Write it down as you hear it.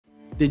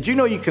Did you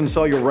know you can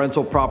sell your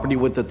rental property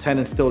with the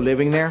tenant still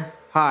living there?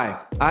 Hi,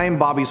 I am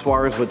Bobby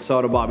Suarez with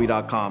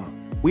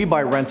selltobobby.com. We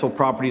buy rental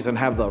properties and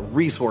have the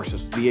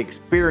resources, the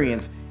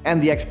experience,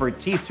 and the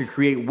expertise to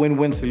create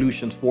win-win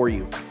solutions for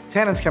you.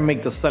 Tenants can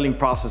make the selling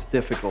process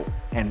difficult,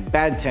 and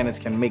bad tenants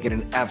can make it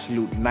an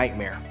absolute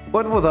nightmare.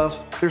 But with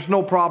us, there's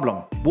no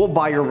problem. We'll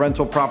buy your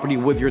rental property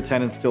with your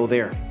tenant still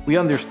there. We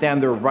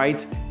understand their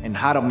rights and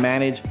how to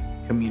manage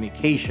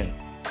communication,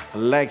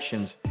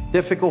 collections,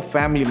 difficult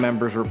family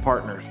members or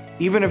partners,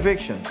 even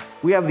evictions.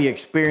 We have the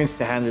experience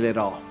to handle it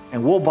all,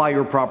 and we'll buy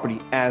your property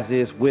as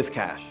is with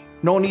cash.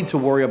 No need to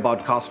worry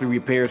about costly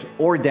repairs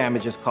or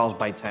damages caused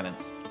by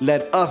tenants.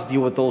 Let us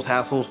deal with those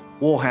hassles.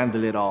 We'll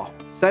handle it all.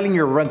 Selling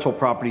your rental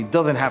property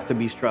doesn't have to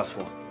be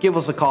stressful. Give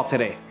us a call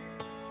today.